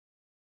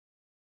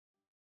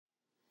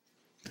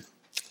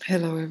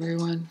Hello,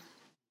 everyone.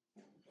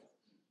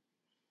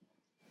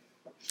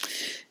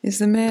 Is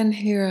the man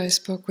here I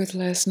spoke with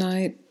last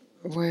night,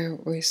 where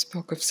we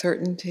spoke of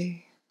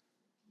certainty?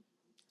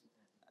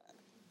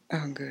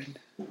 Oh, good.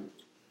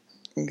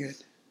 Good.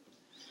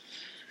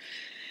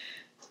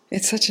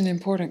 It's such an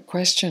important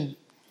question,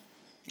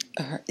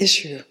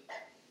 issue,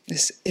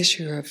 this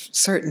issue of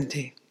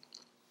certainty.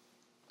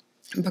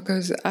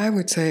 Because I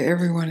would say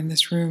everyone in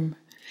this room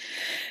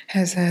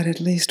has had at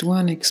least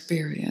one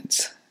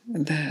experience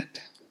that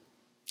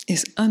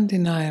is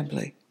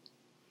undeniably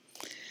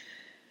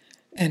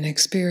an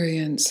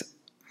experience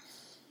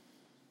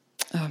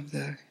of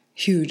the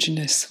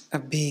hugeness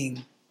of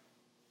being.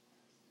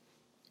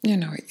 You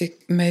know,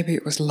 maybe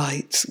it was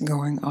lights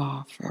going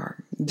off,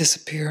 or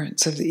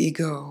disappearance of the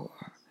ego,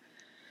 or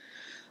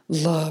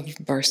love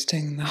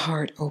bursting the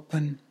heart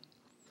open,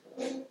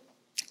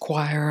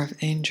 choir of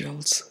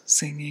angels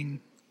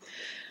singing.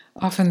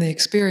 Often the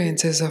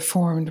experiences are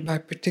formed by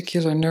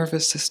particular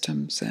nervous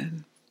systems,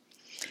 and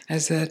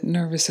as that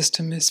nervous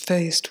system is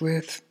faced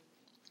with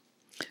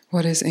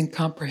what is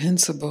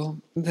incomprehensible,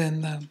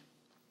 then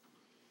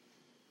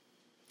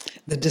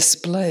the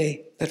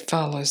display that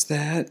follows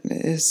that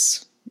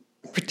is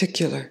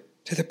particular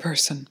to the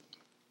person.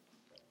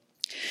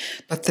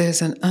 But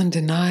there's an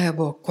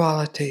undeniable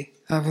quality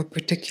of a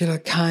particular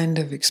kind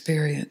of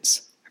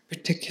experience, a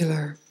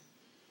particular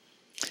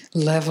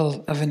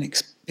level of an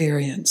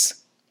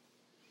experience,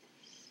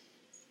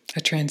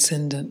 a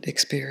transcendent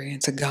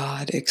experience, a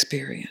God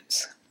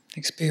experience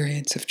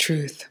of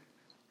truth.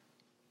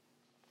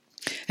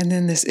 And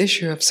then this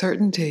issue of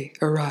certainty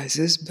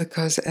arises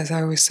because, as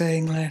I was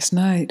saying last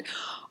night,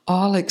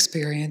 all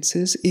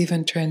experiences,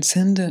 even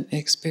transcendent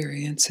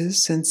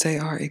experiences, since they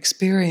are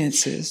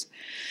experiences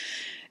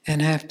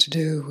and have to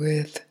do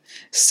with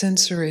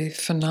sensory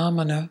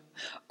phenomena,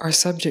 are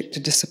subject to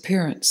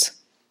disappearance.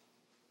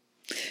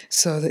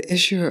 So the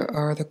issue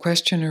or the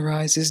question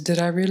arises, did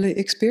I really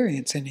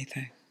experience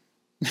anything?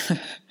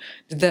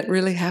 Did that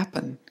really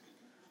happen?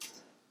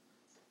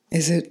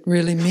 Is it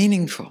really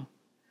meaningful?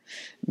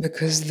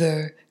 Because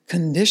the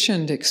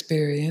conditioned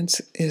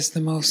experience is the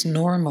most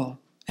normal,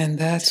 and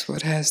that's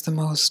what has the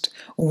most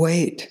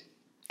weight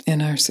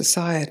in our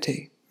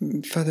society,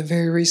 for the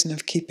very reason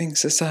of keeping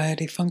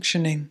society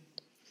functioning,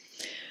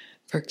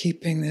 for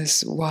keeping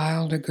this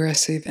wild,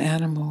 aggressive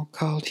animal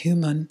called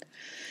human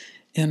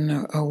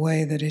in a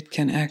way that it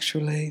can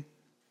actually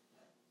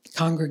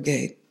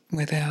congregate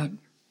without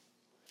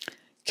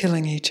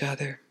killing each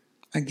other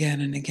again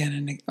and again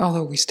and again,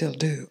 although we still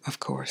do, of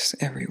course,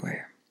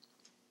 everywhere.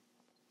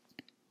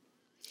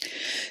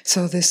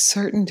 So this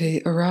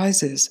certainty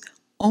arises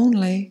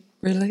only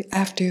really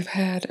after you've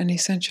had an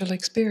essential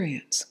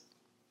experience.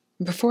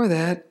 Before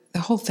that,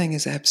 the whole thing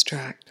is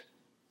abstract.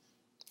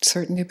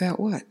 Certainty about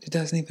what? It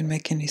doesn't even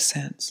make any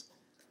sense.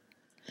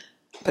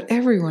 But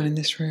everyone in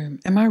this room,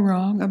 am I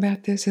wrong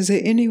about this? Is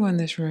there anyone in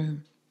this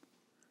room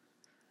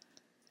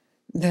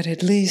that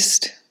at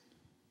least,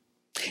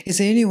 is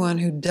there anyone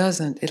who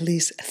doesn't at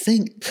least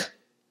think,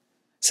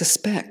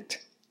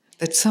 suspect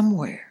that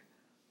somewhere,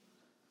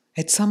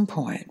 at some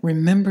point,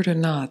 remembered or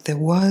not, there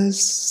was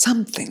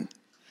something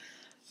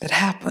that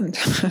happened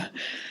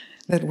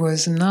that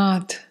was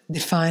not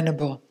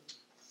definable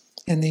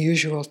in the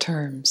usual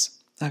terms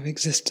of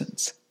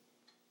existence?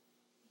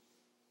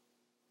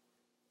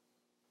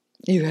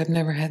 You have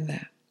never had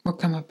that. Well,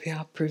 come up here,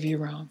 I'll prove you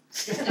wrong.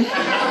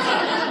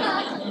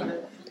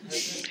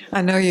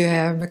 I know you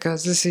have,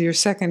 because this is your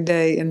second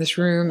day in this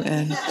room,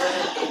 and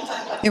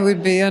it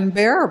would be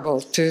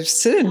unbearable to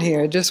sit in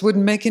here. It just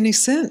wouldn't make any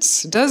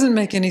sense. It doesn't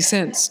make any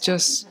sense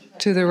just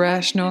to the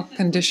rational,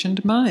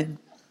 conditioned mind.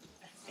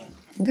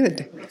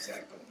 Good.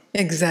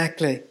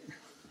 Exactly.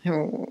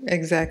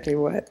 Exactly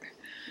what?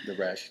 The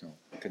rational,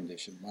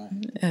 conditioned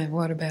mind. And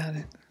what about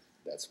it?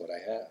 That's what I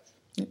have.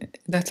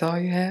 That's all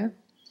you have?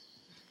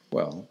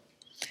 Well,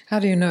 how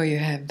do you know you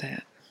have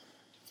that?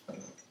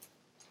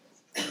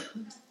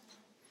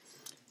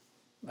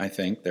 I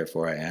think,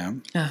 therefore I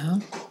am.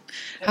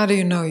 How do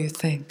you know you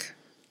think?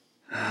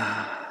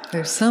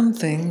 There's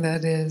something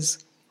that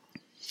is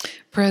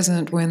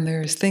present when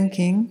there's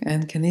thinking,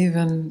 and can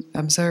even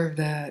observe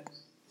that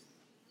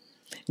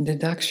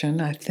deduction,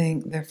 I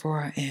think,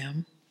 therefore I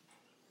am,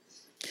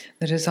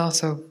 that is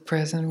also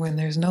present when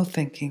there's no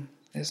thinking.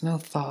 There's no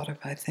thought of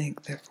I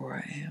think,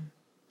 therefore I am.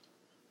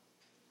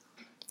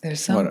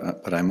 There's some...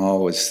 But I'm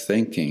always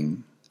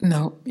thinking.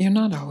 No, you're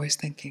not always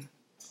thinking.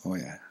 Oh,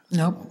 yeah.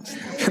 Nope.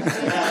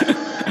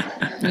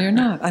 You're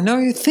not. I know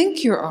you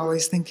think you're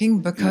always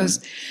thinking,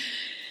 because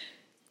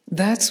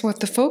that's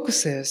what the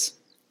focus is.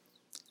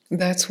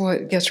 That's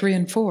what gets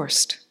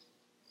reinforced.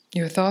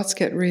 Your thoughts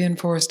get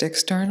reinforced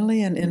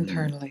externally and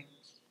internally.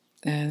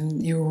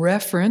 And you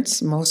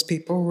reference, most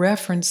people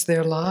reference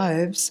their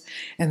lives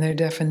and their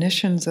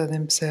definitions of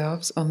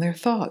themselves on their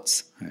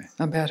thoughts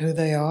about who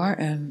they are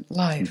and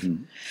life.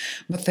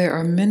 But there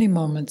are many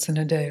moments in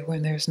a day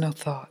when there's no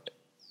thought.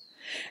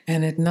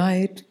 And at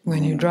night,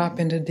 when you drop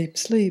into deep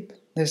sleep,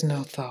 there's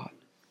no thought.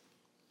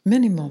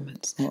 many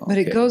moments. Oh, But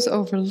it okay. goes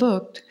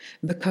overlooked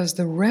because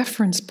the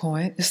reference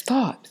point is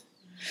thought.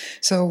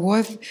 So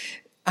what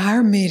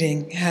our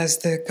meeting has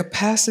the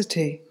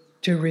capacity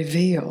to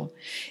reveal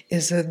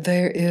is that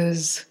there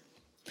is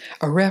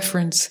a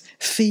reference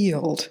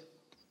field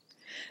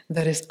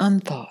that is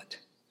unthought,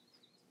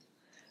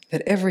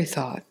 that every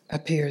thought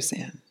appears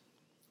in.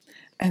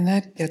 And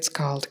that gets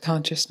called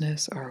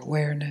consciousness or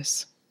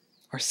awareness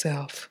or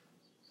self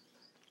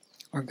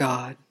or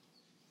God.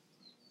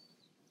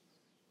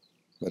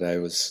 But I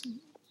was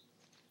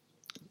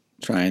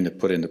trying to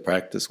put into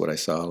practice what I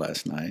saw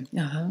last night.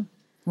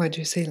 What did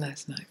you see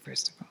last night,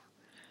 first of all?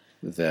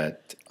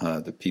 That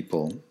the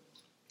people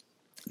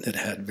that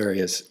had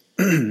various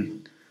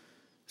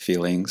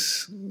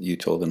feelings, you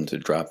told them to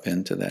drop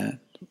into that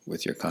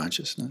with your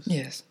consciousness.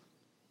 Yes.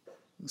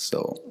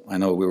 So I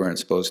know we weren't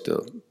supposed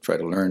to try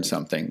to learn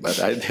something, but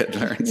I did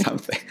learn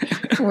something.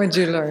 What'd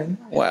you learn?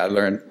 Well,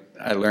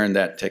 I learned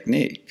that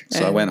technique.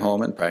 So I went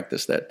home and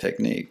practiced that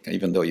technique,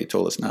 even though you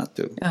told us not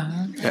to.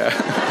 Yeah.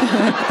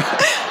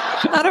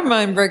 I don't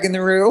mind breaking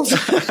the rules.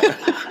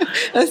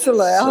 That's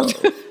allowed.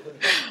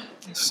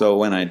 So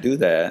when I do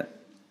that,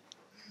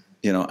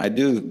 I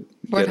do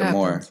What get a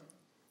more happens?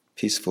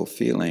 peaceful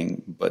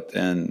feeling, but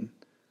then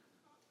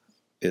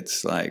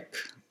it's like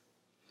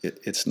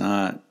it's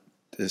not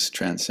this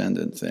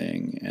transcendent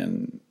thing,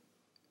 and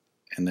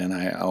then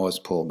I always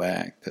pull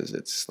back because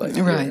it's like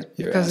Right,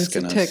 you're because it's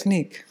a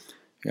technique.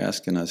 You're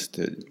asking us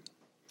to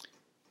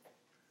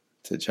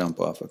jump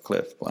off a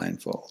cliff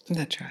blindfold.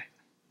 That's right.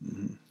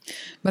 Mm-hmm.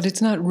 But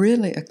it's not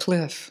really a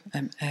cliff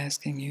I'm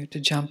asking you to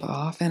jump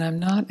off, and I'm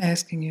not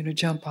asking you to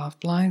jump off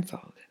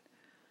blindfolded.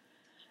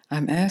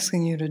 I'm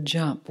asking you to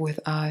jump with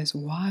eyes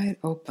wide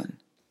open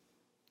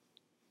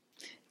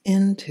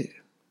into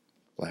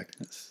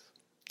Blackness.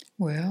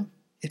 Well,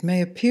 it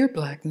may appear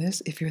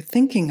blackness if you're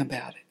thinking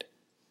about it.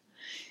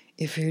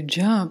 If you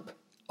jump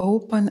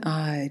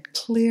open-eyed,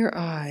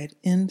 clear-eyed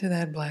into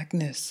that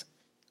blackness,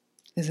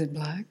 is it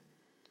black?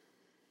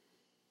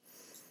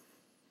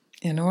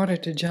 In order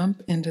to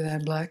jump into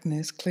that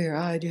blackness,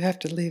 clear-eyed, you have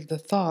to leave the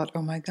thought,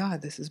 oh my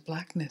God, this is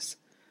blackness.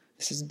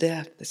 This is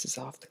death. This is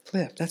off the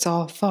cliff. That's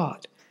all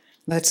thought.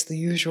 That's the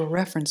usual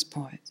reference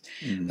points.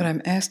 Mm-hmm. But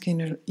I'm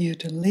asking you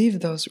to leave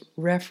those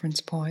reference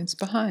points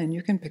behind.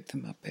 You can pick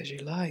them up as you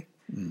like.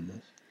 Mm-hmm.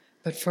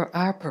 But for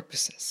our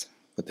purposes.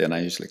 But then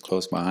I usually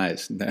close my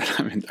eyes and then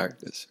I'm in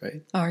darkness,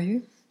 right? Are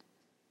you?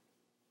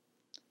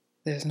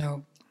 There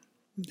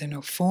are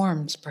no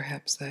forms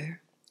perhaps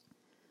there.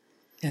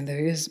 And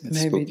there is it's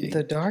maybe spooky.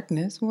 The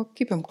darkness. Well,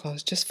 keep them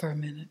closed just for a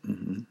minute.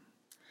 Mm-hmm.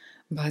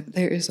 But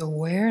there is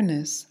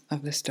awareness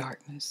of this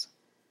darkness.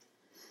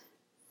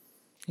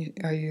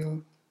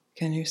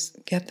 Can you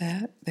get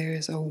that? There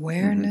is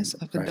awareness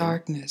of the right.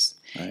 darkness.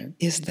 Right.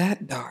 Is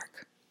that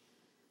dark?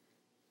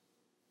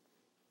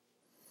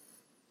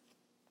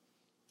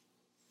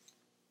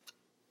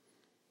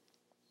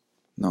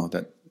 No,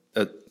 that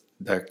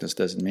darkness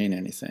doesn't mean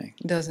anything.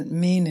 Doesn't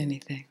mean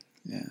anything.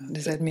 Yeah.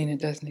 Does that mean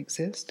it doesn't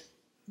exist?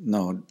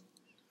 No,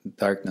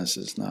 darkness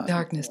is not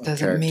darkness a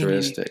doesn't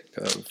characteristic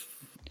of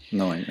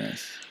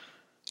knowingness.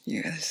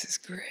 Yeah, this is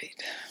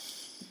great.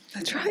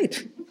 That's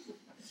right.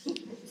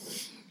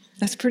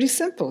 That's pretty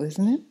simple,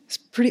 isn't it? It's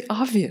pretty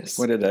obvious.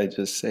 What did I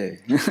just say?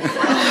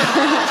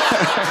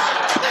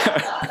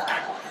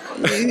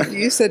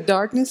 You said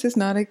darkness is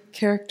not a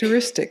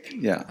characteristic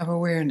of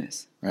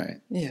awareness.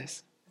 Right.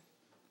 Yes.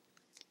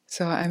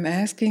 So I'm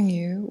asking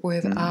you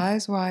with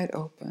eyes wide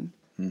open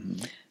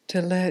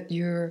to let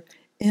your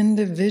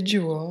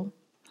individual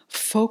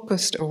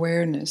focused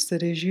awareness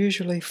that is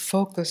usually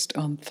focused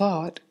on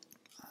thought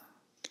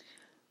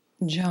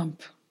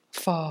jump,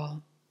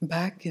 fall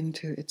back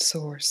into its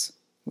source,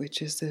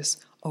 which is this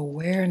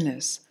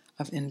awareness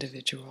of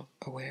individual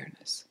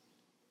awareness,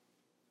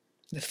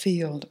 the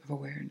field of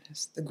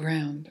awareness, the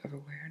ground of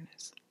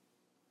awareness.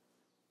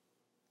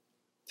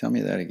 Tell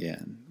me that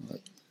again.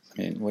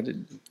 I mean, what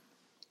did...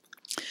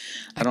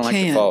 I don't like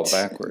to fall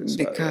backwards.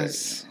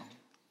 Because...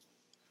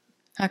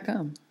 How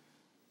come?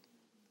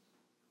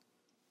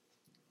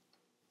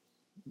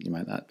 You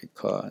might not be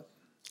caught.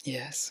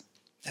 Yes,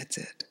 that's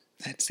it.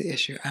 That's the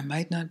issue. I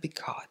might not be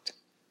caught.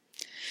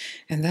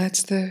 And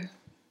that's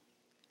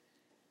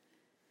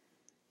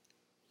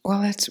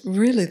that's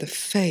really the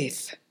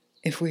faith,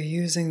 if we're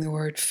using the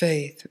word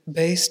faith,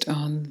 based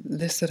on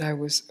this that I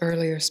was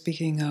earlier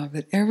speaking of,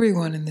 that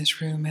everyone in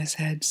this room has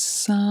had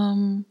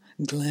some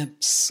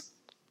glimpse,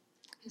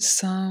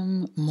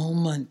 some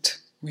moment,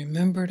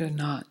 remembered or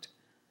not,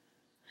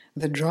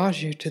 that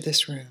draws you to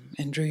this room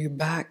and drew you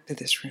back to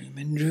this room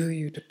and drew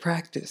you to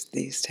practice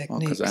these techniques. Well,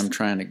 because I'm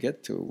trying to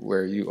get to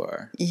where you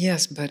are.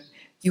 Yes, but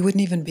you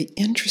wouldn't even be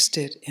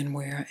interested in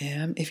where I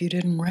am if you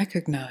didn't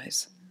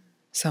recognize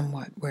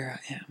somewhat where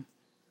I am.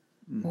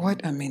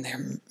 Mm-hmm. There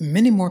are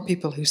many more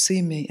people who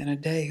see me in a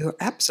day who are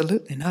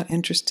absolutely not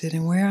interested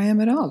in where I am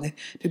at all. They're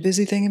too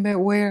busy thinking about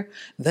where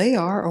they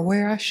are or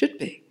where I should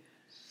be.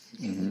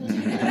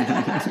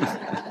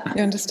 Mm-hmm.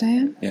 You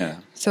understand? Yeah.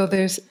 So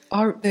there's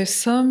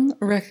some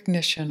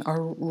recognition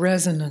or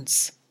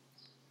resonance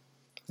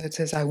that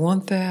says, I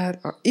want that,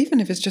 or even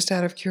if it's just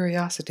out of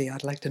curiosity,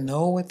 I'd like to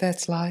know what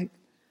that's like.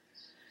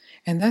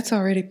 And that's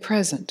already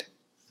present.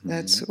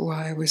 That's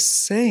why I was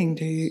saying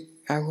to you,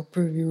 I will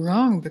prove you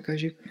wrong,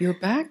 because you're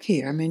back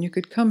here. I mean, you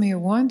could come here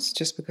once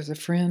just because a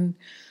friend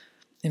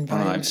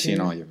invited you. I've seen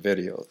all your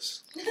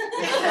videos.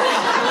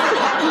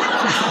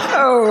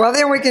 Oh, well,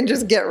 then we can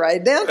just get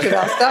right down to it.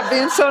 I'll stop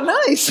being so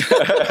nice.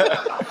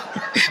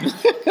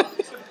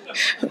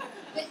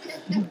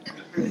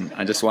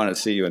 I just want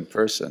to see you in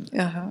person.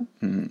 Uh-huh.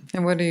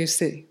 And what do you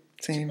see?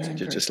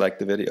 You're just like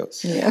the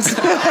videos. Yes.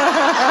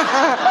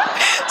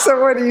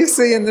 So what do you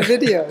see in the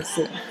videos?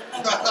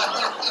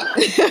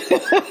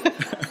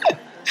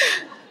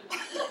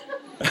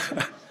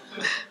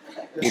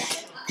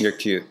 You're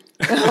cute.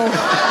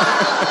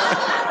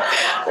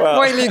 Well,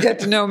 wait till you get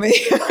to know me.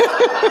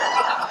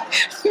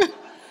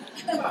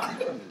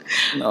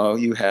 No,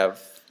 you have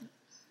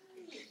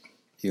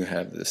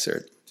the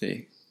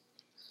certainty.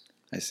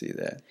 I see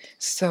that.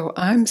 So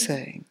I'm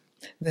saying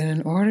that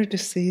in order to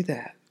see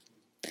that,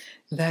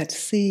 that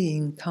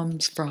seeing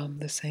comes from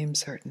the same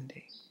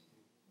certainty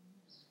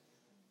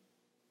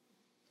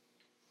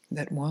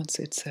that wants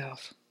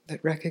itself,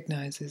 that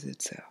recognizes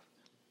itself.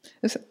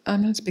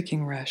 I'm not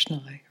speaking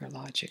rationally or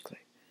logically.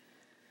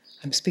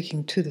 I'm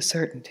speaking to the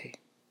certainty.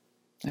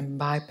 I'm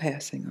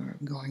bypassing or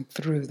going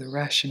through the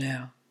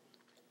rationale.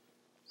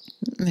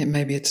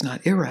 Maybe it's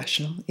not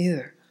irrational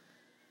either.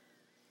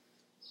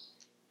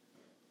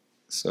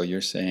 So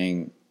you're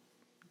saying,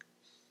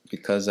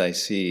 because I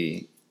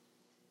see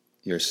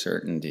your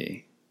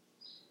certainty,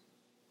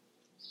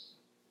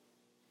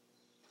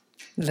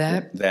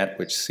 that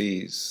which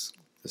sees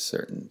the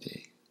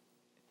certainty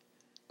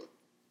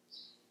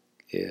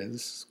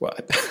is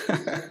what?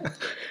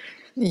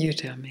 You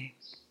tell me.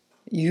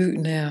 You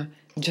now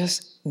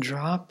just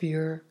drop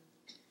your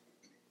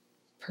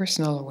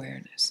personal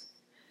awareness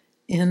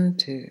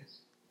into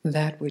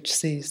that which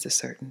sees the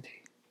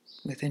certainty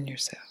within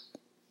yourself.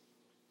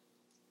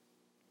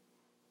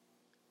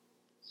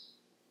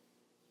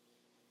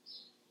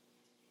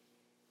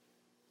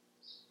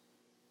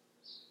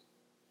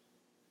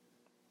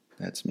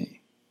 That's me.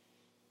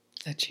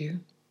 That's you.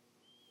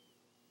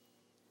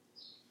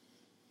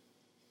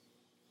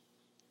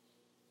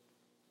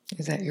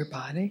 Is that your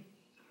body?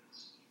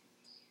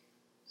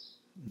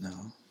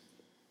 No.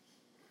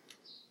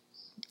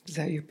 Is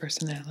that your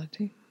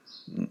personality?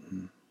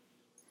 Mm-mm.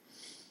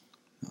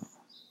 No.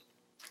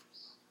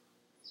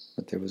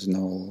 But there was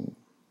no...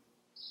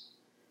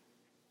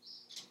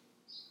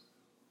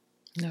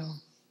 No.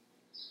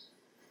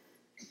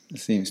 It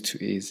seems too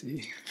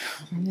easy.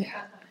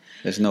 Yeah.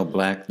 There's no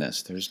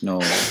blackness. There's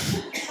no...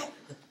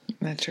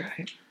 That's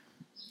right.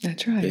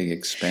 That's right. Big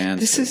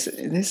expanse.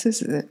 This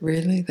is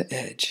really the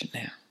edge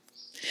now.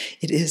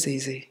 It is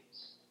easy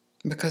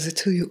because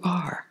it's who you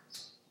are.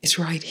 It's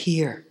right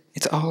here.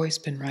 It's always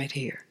been right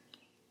here.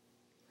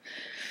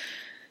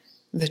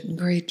 The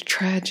great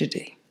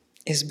tragedy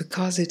is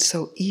because it's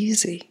so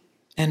easy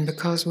and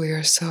because we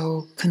are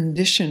so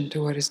conditioned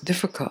to what is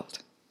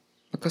difficult.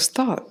 Because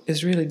thought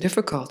is really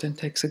difficult and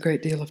takes a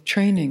great deal of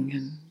training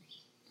and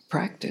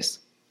practice.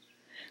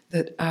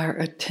 That our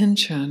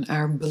attention,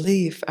 our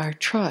belief, our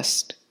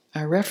trust,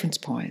 our reference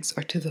points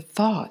are to the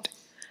thought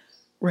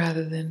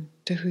rather than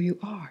to who you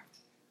are.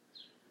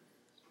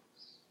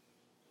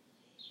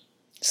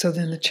 So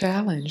then the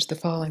challenge, the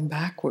falling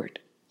backward,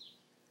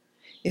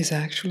 is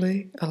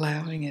actually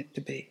allowing it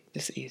to be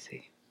this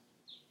easy.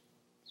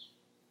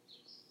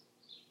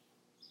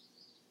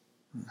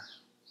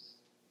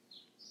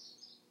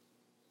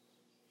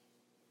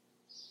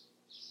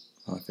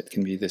 Well, if it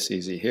can be this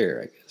easy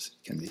here, I guess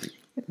it can be...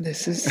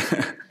 This is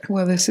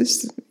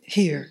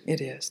here. It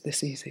is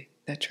this easy.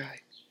 That's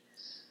right.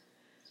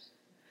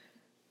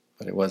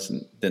 But it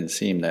didn't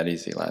seem that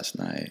easy last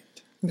night.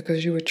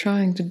 Because you were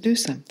trying to do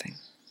something.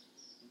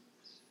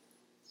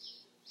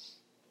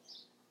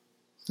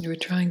 You were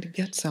trying to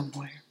get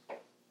somewhere.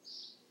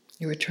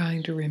 You were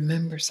trying to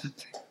remember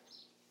something.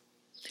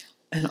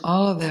 And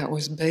all of that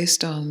was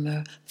based on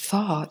the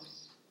thought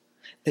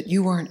that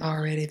you weren't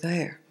already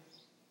there.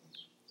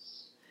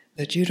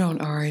 That you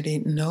don't already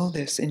know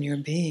this in your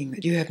being,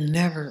 that you have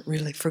never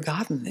really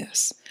forgotten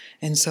this.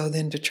 And so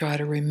then to try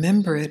to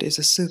remember it is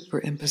a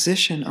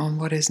superimposition on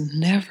what has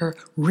never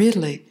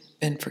really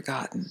been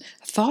forgotten.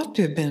 Thought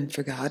to have been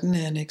forgotten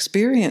and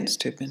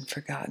experienced to have been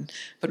forgotten.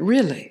 But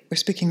really, we're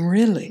speaking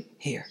really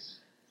here.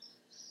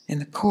 In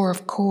the core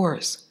of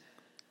cores,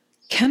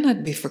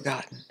 cannot be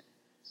forgotten.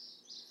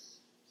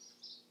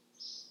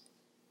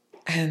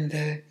 And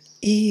the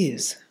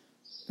ease,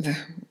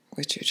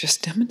 which you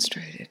just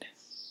demonstrated.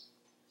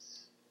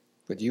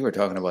 But you were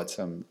talking about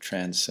some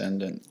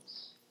transcendent...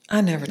 I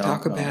never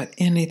talk about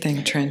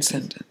anything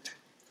transcendent.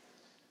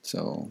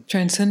 So...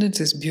 Transcendence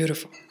is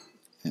beautiful.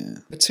 Yeah.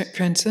 But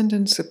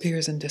transcendence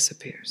appears and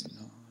disappears.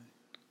 No.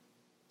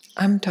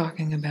 I'm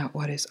talking about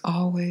what is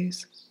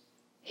always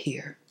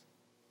here.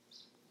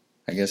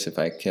 I guess if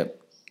I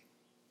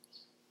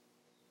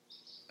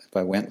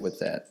went with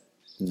that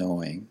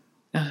knowing,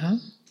 Uh-huh.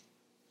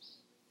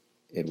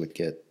 it would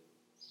get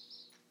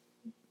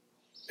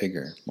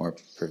bigger, more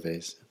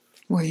pervasive.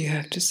 Well, you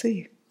have to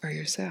see for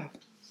yourself.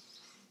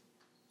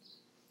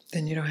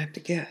 Then you don't have to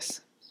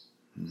guess.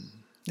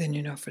 Then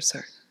you know for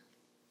certain.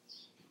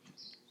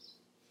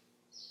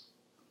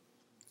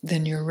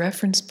 Then your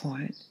reference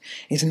point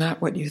is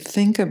not what you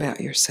think about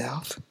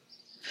yourself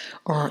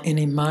or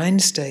any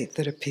mind state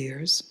that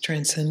appears,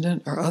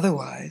 transcendent or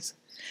otherwise.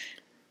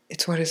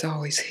 It's what is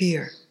always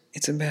here.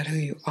 It's about who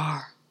you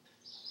are.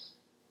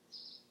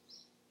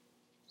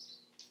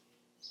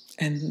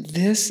 And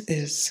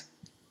this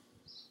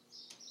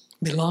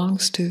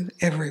belongs to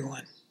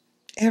everyone.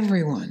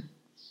 Everyone.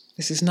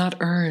 This is not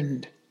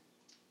earned.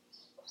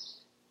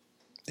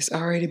 This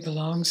already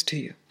belongs to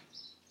you.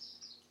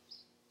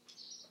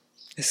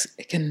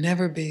 It can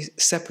never be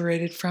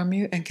separated from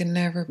you and can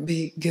never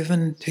be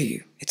given to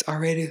you. It's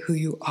already who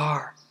you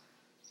are.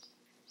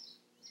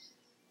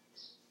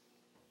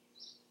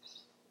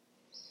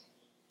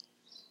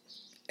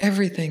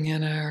 Everything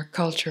in our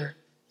culture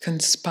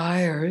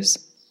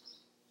conspires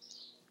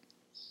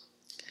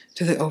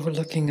to the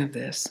overlooking of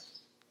this.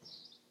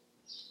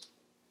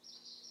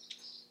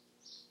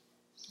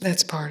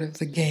 That's part of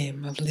the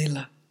game of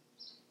Lila.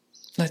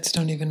 Let's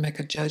don't even make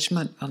a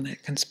judgment on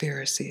that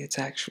conspiracy. It's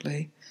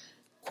actually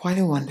quite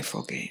a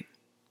wonderful game.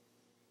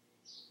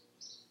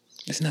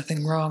 There's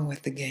nothing wrong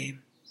with the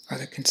game or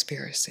the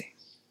conspiracy.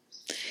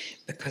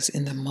 Because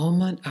in the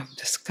moment of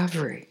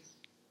discovery,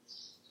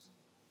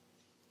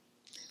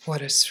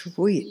 what a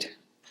sweet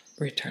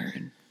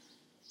return.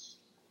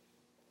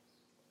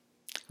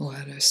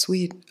 What a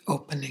sweet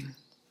opening.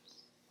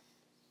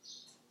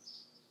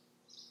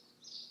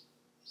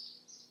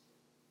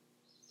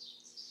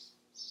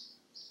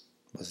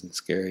 Wasn't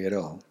scary at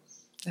all.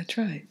 That's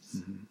right.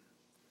 Mm-hmm.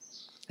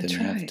 That's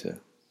Didn't right. have to.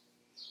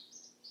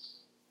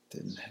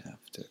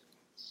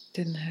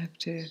 Didn't have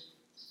to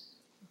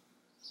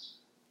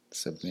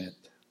submit.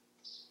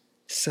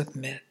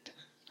 Submit.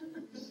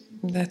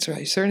 That's right.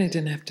 You certainly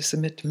didn't have to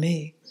submit to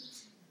me,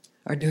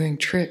 or doing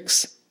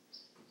tricks,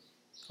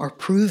 or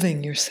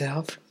proving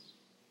yourself.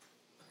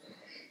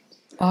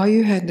 All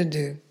you had to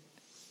do,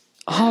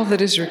 all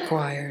that is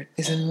required,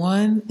 is in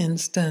one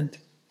instant,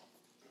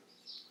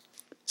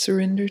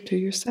 surrender to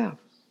yourself.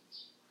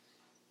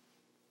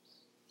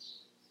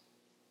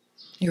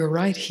 You're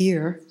right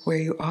here where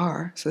you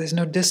are, so there's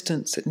no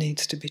distance that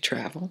needs to be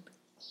traveled.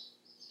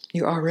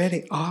 You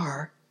already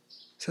are,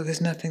 so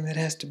there's nothing that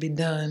has to be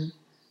done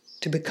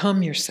to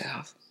become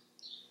yourself.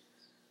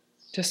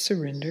 Just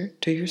surrender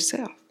to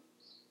yourself.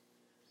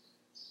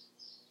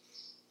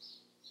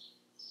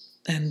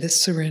 And this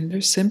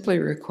surrender simply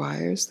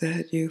requires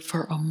that you,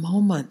 for a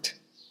moment,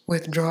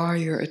 withdraw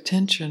your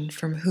attention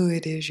from who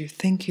it is you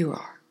think you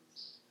are,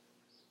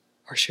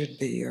 or should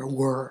be, or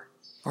were,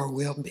 or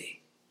will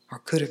be, or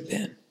could have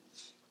been.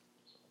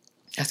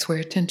 That's where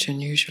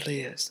attention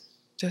usually is.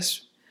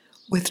 Just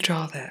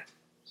withdraw that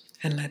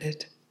and let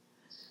it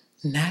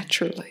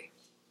naturally,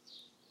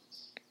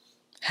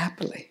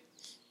 happily,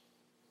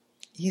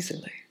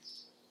 easily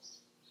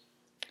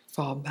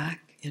fall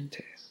back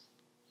into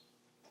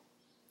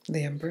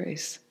the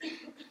embrace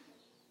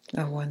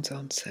of one's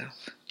own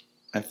self.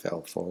 I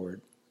fell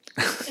forward.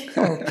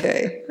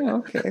 Okay,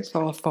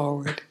 fall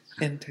forward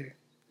into.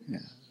 Yeah.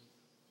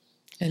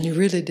 And you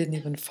really didn't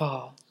even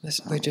fall.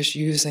 We're just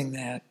using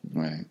that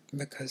Right.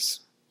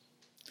 because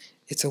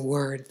it's a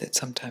word that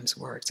sometimes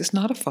works. It's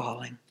not a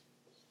falling.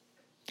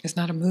 It's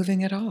not a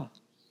moving at all.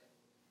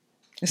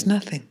 It's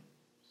nothing.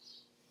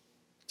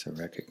 It's a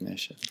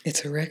recognition.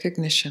 It's a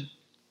recognition.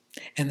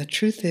 And the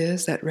truth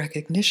is that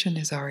recognition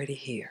is already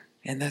here.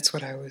 And that's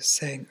what I was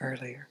saying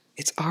earlier.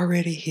 It's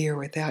already here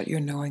without you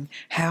knowing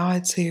how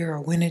it's here or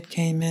when it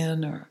came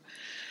in or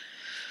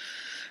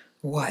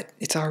what.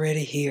 It's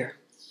already here.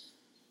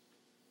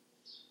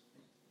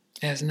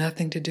 It has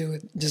nothing to do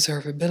with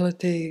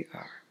deservability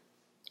or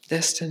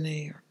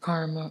destiny or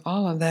karma.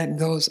 All of that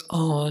goes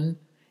on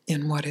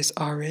in what is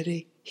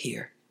already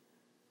here.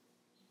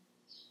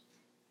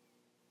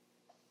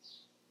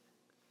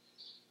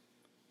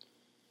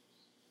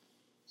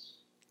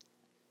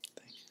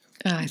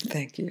 I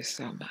thank you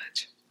so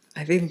much.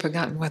 I've even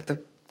forgotten what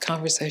the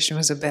conversation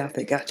was about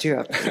that got you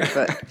up here,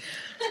 but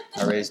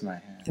I raised my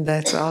hand.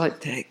 that's all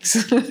it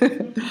takes.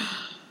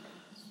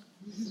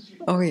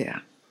 Oh, yeah.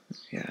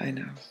 Yeah, I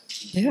know.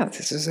 Yeah,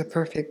 this is a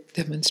perfect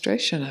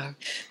demonstration of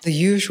the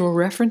usual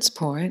reference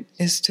point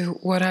is to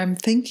what I'm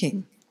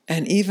thinking,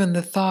 and even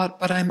the thought,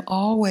 but I'm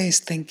always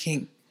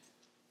thinking.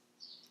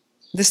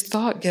 This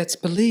thought gets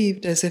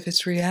believed as if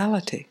it's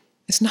reality.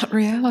 It's not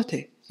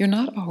reality. You're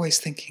not always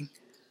thinking.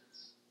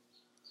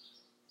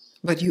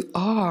 But you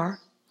are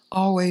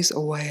always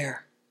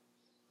aware,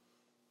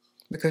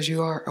 because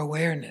you are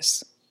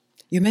awareness.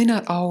 You may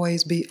not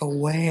always be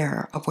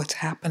aware of what's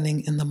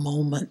happening in the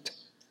moment,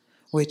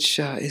 which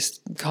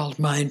is called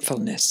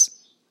mindfulness.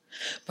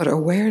 But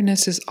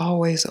awareness is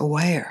always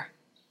aware.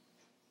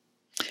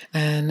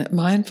 And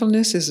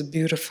mindfulness is a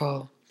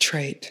beautiful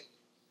trait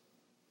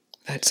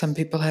that some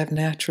people have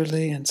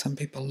naturally and some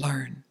people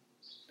learn.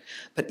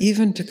 But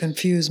even to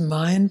confuse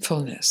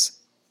mindfulness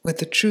with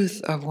the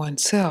truth of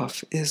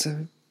oneself is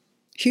a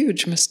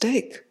huge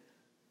mistake.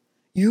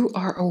 You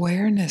are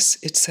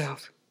awareness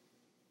itself.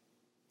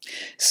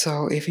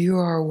 So if you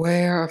are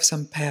aware of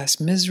some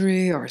past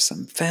misery or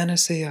some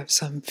fantasy of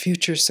some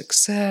future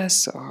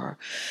success or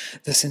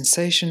the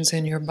sensations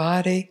in your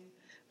body,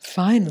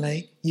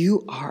 finally,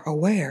 you are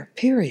aware,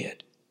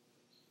 period.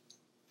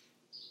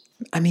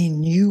 I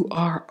mean, you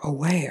are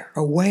aware.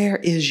 Aware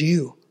is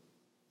you.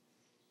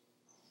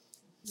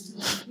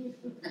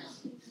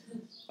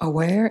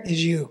 Aware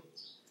is you.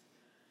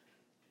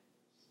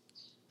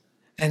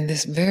 And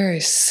this very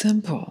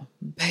simple,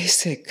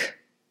 basic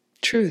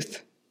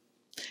truth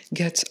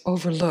gets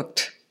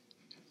overlooked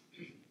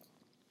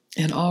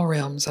in all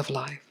realms of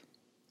life.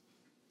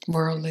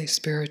 Worldly,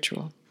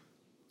 spiritual,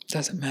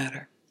 doesn't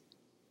matter.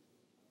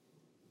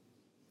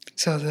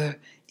 So the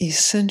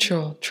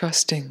essential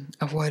trusting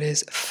of what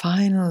is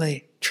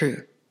finally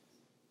true,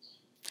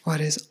 what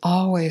is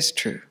always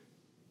true,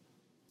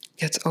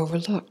 gets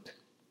overlooked.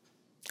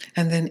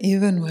 And then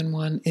even when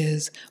one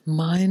is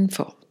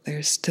mindful,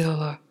 there's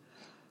still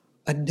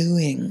a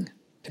doing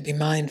to be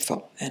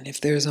mindful. And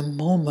if there's a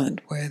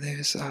moment where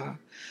there's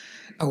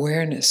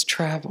awareness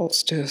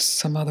travels to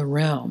some other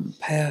realm,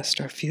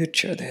 past or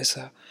future, there's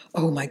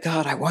oh my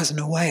God, I wasn't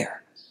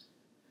aware.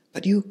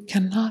 But you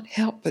cannot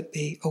help but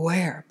be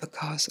aware,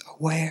 because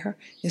aware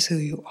is who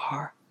you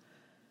are.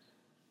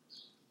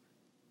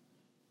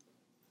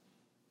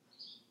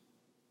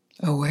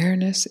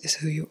 Awareness is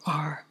who you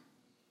are.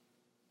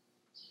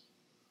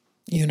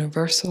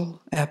 Universal,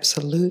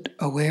 absolute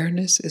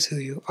awareness is who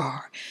you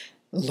are.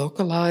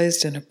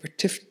 Localized in a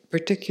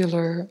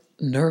particular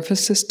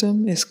nervous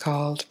system is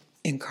called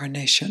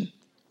incarnation.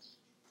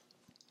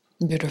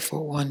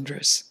 Beautiful,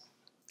 wondrous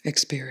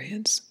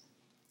experience.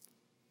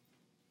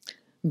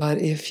 But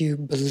if you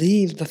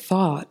believe the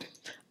thought,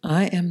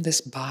 I am this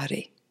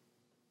body,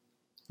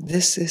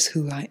 this is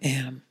who I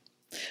am,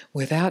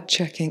 without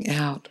checking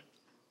out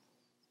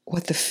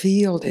what the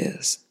field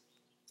is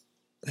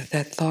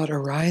that thought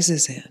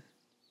arises in,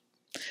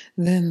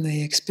 then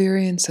the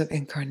experience of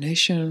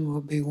incarnation will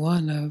be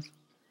one of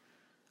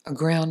a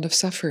ground of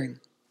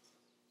suffering.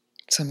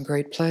 Some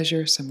great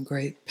pleasure, some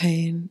great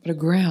pain, but a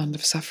ground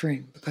of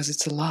suffering because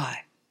it's a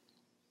lie.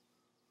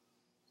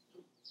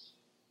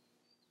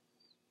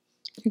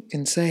 You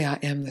can say, I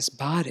am this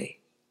body,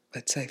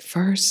 but say,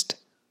 first,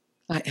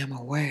 I am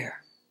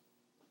aware.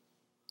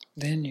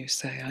 Then you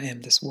say, I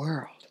am this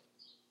world.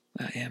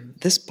 I am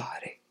this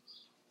body,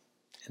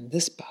 and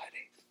this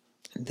body,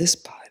 and this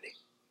body.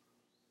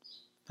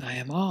 I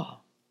am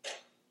all.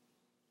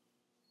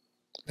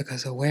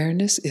 Because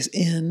awareness is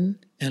in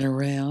and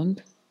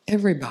around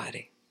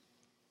everybody.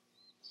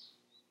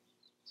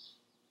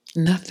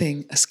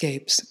 Nothing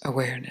escapes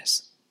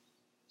awareness.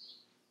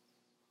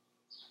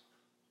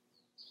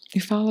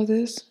 You follow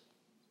this?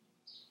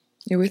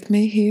 You with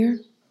me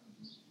here?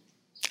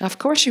 Of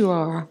course you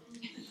are.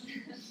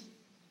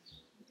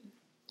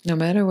 No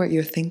matter what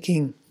you're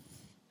thinking.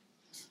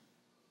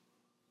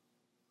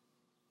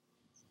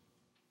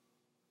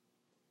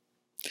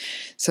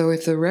 So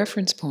if the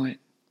reference point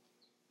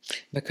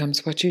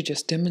becomes what you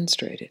just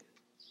demonstrated,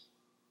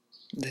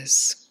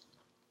 this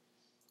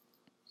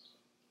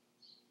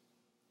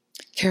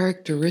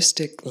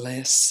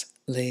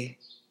characteristiclessly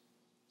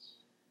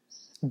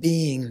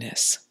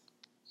beingness,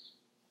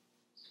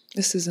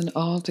 this is an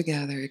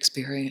altogether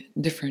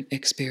different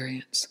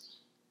experience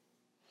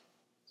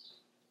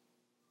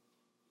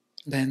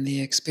than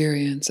the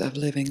experience of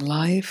living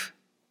life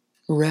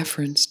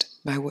referenced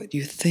by what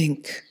you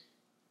think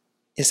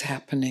is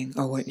happening,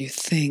 or what you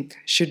think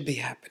should be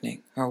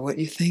happening, or what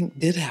you think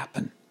did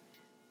happen.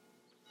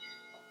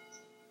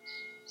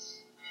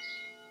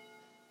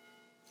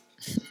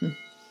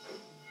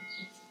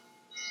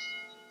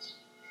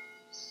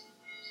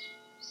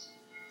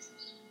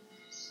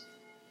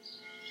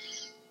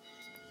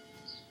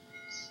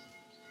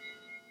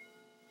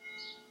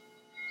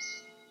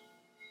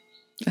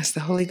 That's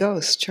the Holy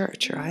Ghost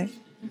Church, right?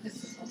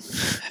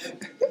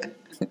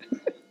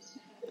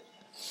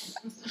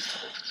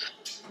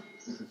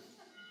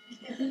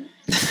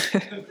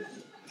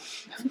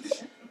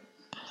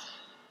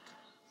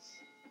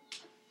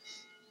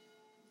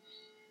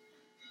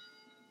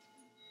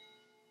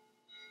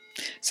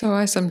 So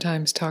I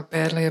sometimes talk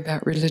badly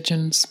about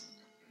religions.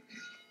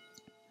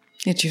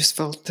 It's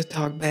useful to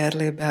talk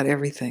badly about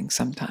everything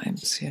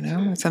sometimes, you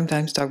know? I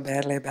sometimes talk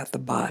badly about the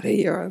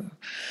body or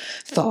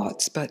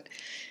thoughts, but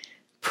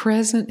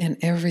present in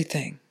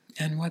everything,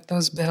 and what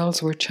those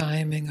bells were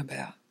chiming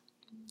about,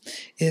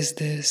 is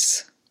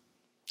this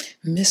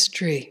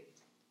mystery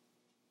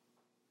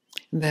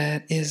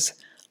that is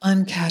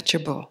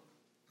uncatchable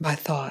by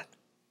thought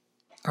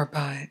or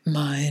by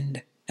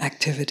mind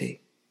activity,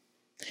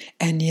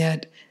 and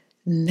yet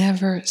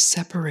never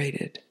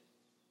separated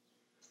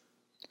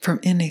from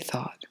any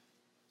thought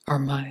or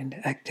mind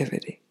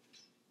activity.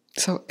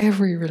 So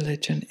every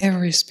religion,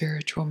 every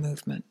spiritual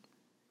movement,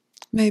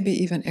 maybe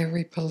even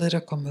every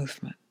political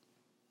movement,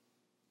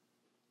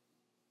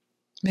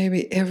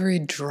 maybe every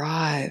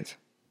drive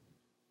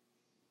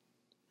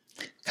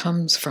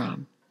comes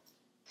from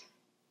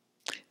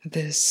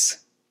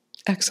this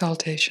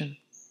exaltation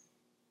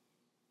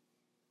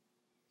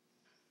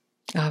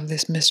of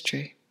this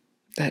mystery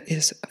that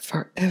is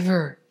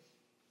forever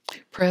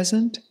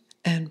present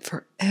and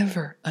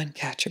forever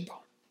uncatchable.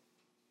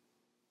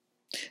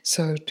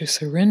 So to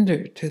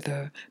surrender to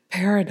the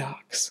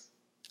paradox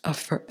of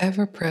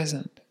forever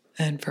present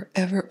and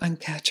forever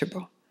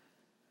uncatchable,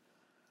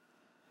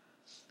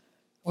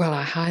 well,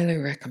 I highly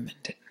recommend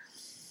it.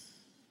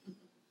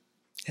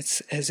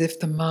 It's as if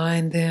the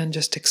mind then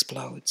just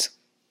explodes.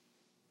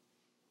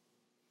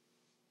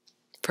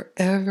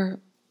 Forever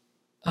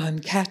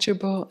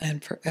uncatchable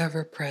and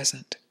forever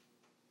present.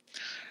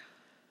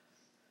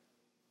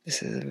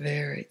 This is a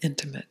very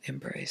intimate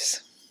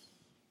embrace.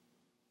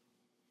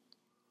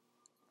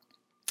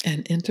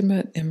 And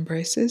intimate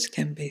embraces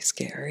can be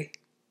scary.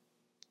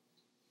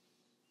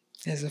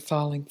 As a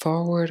falling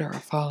forward or a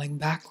falling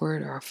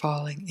backward or a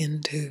falling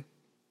into.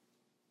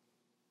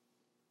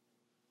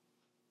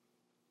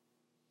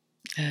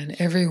 And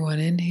everyone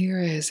in here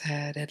has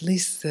had at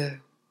least the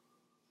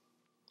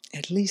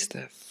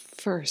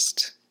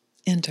first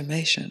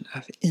intimation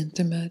of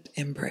intimate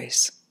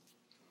embrace.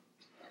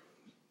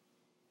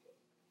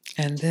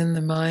 And then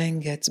the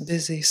mind gets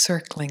busy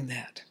circling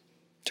that,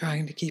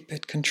 trying to keep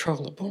it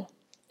controllable.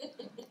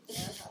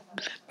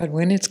 But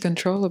when it's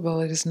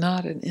controllable, it is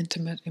not an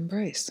intimate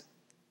embrace.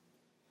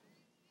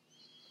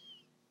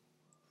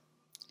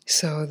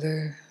 So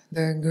the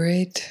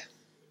great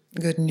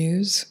good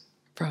news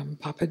from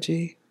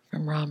Papaji,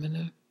 from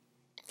Ramana,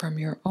 from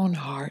your own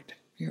heart,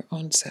 your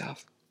own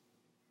self,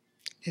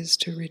 is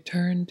to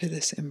return to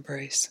this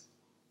embrace.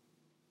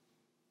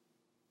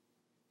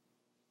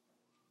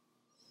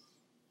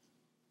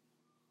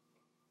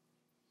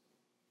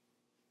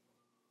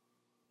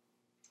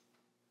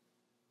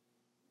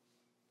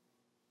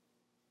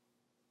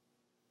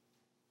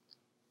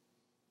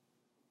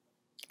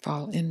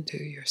 Fall into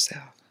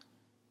yourself,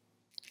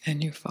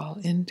 and you fall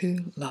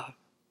into love.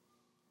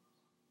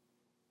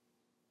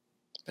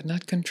 But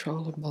not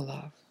controllable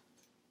love,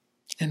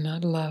 and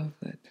not love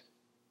that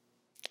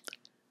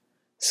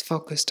is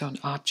focused on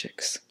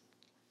objects,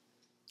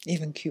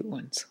 even cute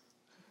ones.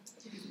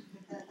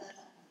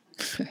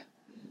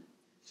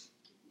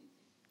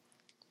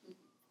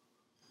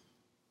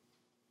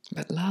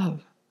 But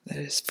love that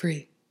is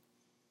free.